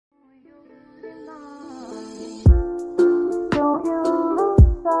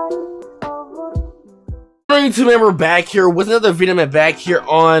going YouTube, man, we're back here with another video, man, back here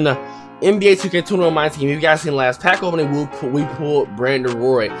on NBA 2K21 Myteam. If you guys seen the last pack opening, we pulled Brandon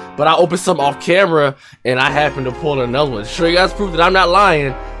Roy, but I opened some off camera and I happened to pull another one. Show you guys proof that I'm not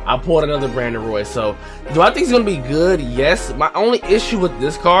lying. I pulled another Brandon Roy. So, do I think he's gonna be good? Yes. My only issue with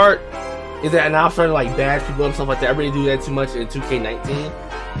this card is that now I'm starting to like bash people and stuff like that. I really do that too much in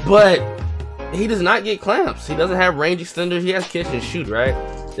 2K19, but he does not get clamps. He doesn't have range extenders. He has catch and shoot, right?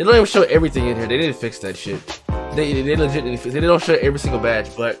 They don't even show everything in here. They didn't fix that shit. They legit didn't fix it. They don't show every single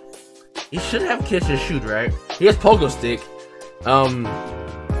badge, but he should have catch and shoot, right? He has pogo stick.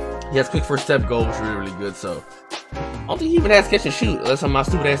 He has quick first step goal, which is really, really good. So I don't think he even has catch and shoot, unless my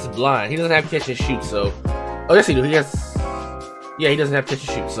stupid ass is blind. He doesn't have catch and shoot, so oh yes he do. He has, yeah, he doesn't have catch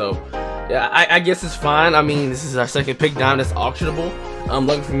and shoot, so yeah, I guess it's fine. I mean, this is our second pick down that's auctionable.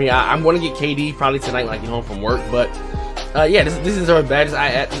 Lucky for me, I'm going to get KD probably tonight, like get home from work. But yeah, this is our badges.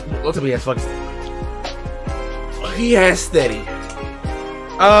 Looks like he has fucking. He has steady.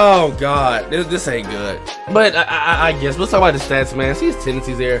 Oh god, this ain't good. But I guess let's talk about the stats, man. See his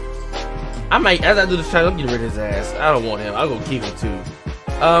tendencies there. I might, as I do this try, I'm getting rid of his ass. I don't want him. I'll go keep him too.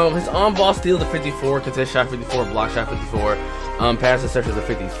 His on ball steals a 54, contest shot 54, block shot 54, pass interceptions a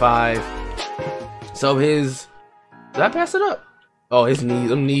 55. So his, did I pass it up? Oh, his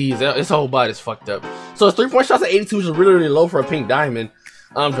knees, his whole body's fucked up. So his 3-point shots at 82, which is really, really low for a pink diamond.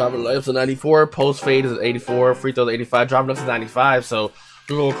 Dropping layups to 94, post fade is at 84, free throws at 85, dropping up to 95. So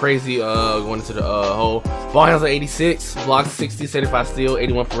we're going crazy going into the hole. Ball handles at 86, blocks 60, 75 steal,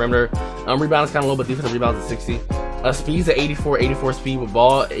 81 perimeter. Rebounds kind of low, but defensive rebounds at 60. Speeds at 84 speed with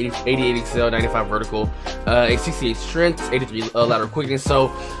ball, 88 excel, 95 vertical, 68 strength, 83 lateral quickness.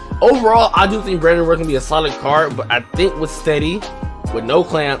 So overall, I do think Brandon Roy can be a solid card, but I think with steady, with no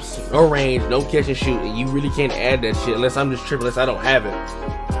clamps, no range, no catch and shoot, and you really can't add that shit unless I'm just tripping, unless I don't have it.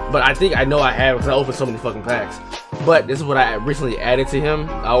 But I think I know I have it because I opened so many fucking packs. But this is what I recently added to him.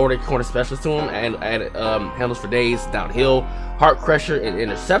 I ordered corner specialist to him and added handles for days, downhill, heart crusher, and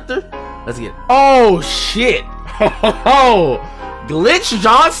interceptor. Let's get it. Oh shit! Oh, glitch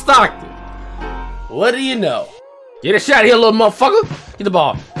John Stockton. What do you know? Get a shot here, little motherfucker. Get the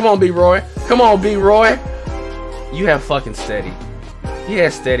ball. Come on, B Roy. Come on, B Roy. You have fucking steady. He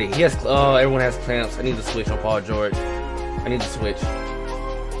has steady. He has. Oh, everyone has clamps. I need to switch on Paul George. I need to switch.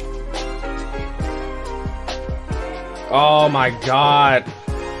 Oh my god.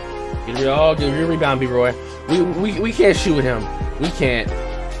 Get your rebound, B Roy. We can't shoot with him. We can't.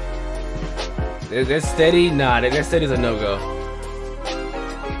 That's steady? Nah, that steady's a no-go.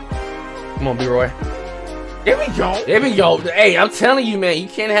 Come on, B-Roy. There we go. There we go. Hey, I'm telling you, man, you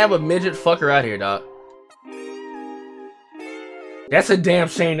can't have a midget fucker out here, dog. That's a damn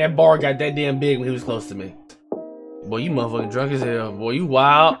shame that bar got that damn big when he was close to me. Boy, you motherfucking drunk as hell. Boy, you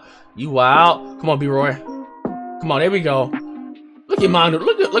wild. You wild. Come on, B-Roy. Come on, there we go. Look at mine.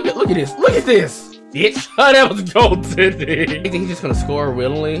 Look at this. Look at this. Bitch. Oh, that was gold today. You think he's just gonna score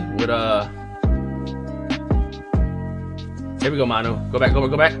willingly with Here we go, Manu. Go back.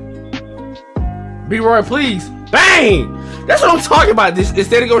 B-Roy, please. Bang! That's what I'm talking about. This is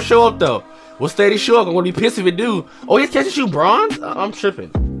Steady gonna show up though. Will Steady show up? I'm gonna be pissed if it do. Oh, he's catching shoot bronze? I'm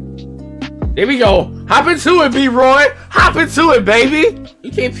tripping. There we go. Hop into it, B-Roy. Hop into it, baby.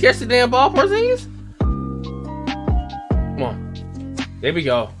 You can't catch the damn ball, Porzingis. Come on. There we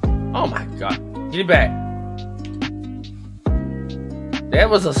go. Oh my god. Get it back. That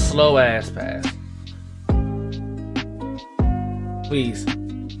was a slow ass pass. Please.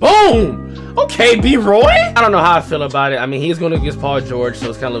 Boom! Okay, B Roy. I don't know how I feel about it. I mean, he's going against Paul George, so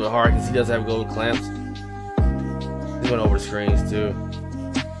it's kind of a little bit hard because he does have gold clamps. He's going over the screens too.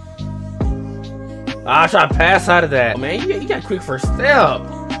 I try to pass out of that. Oh, man, you got quick first step.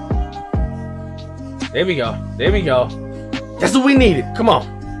 There we go. There we go. That's what we needed. Come on.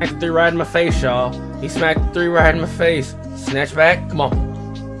 Smacked the 3 right in my face, y'all. He smacked the 3 right in my face. Snatch back. Come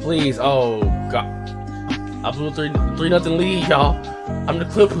on. Please. Oh, God. I blew a 3-0 lead, y'all. I'm the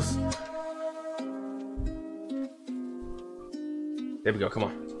Clippers. There we go. Come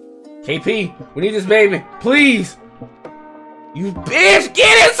on. KP, we need this baby. Please. You bitch.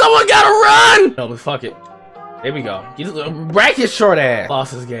 Get it. Someone gotta run. No, but fuck it. There we go. Rack his short ass.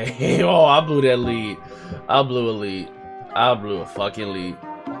 Lost his game. Oh, I blew that lead. I blew a lead. I blew a fucking lead.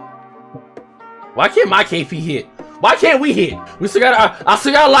 Why can't my KP hit? Why can't we hit? We still got. I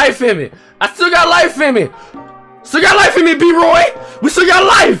still got life in me. I still got life in me. Still got life in me, B-Roy. We still got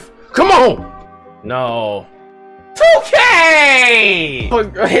life. Come on. No.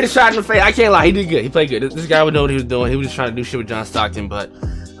 2K. Hit a shot in the face. I can't lie. He did good. He played good. This guy would know what he was doing. He was just trying to do shit with John Stockton. But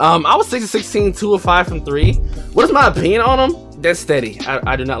I was 6 of 16, 2 of 5 from 3. What is my opinion on him? That's steady.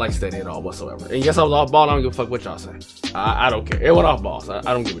 I do not like steady at all whatsoever. And yes, I was off ball. I don't give a fuck what y'all say. I don't care. It went off ball, so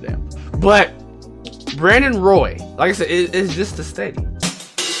I don't give a damn. But Brandon Roy, like I said, it's just the steady.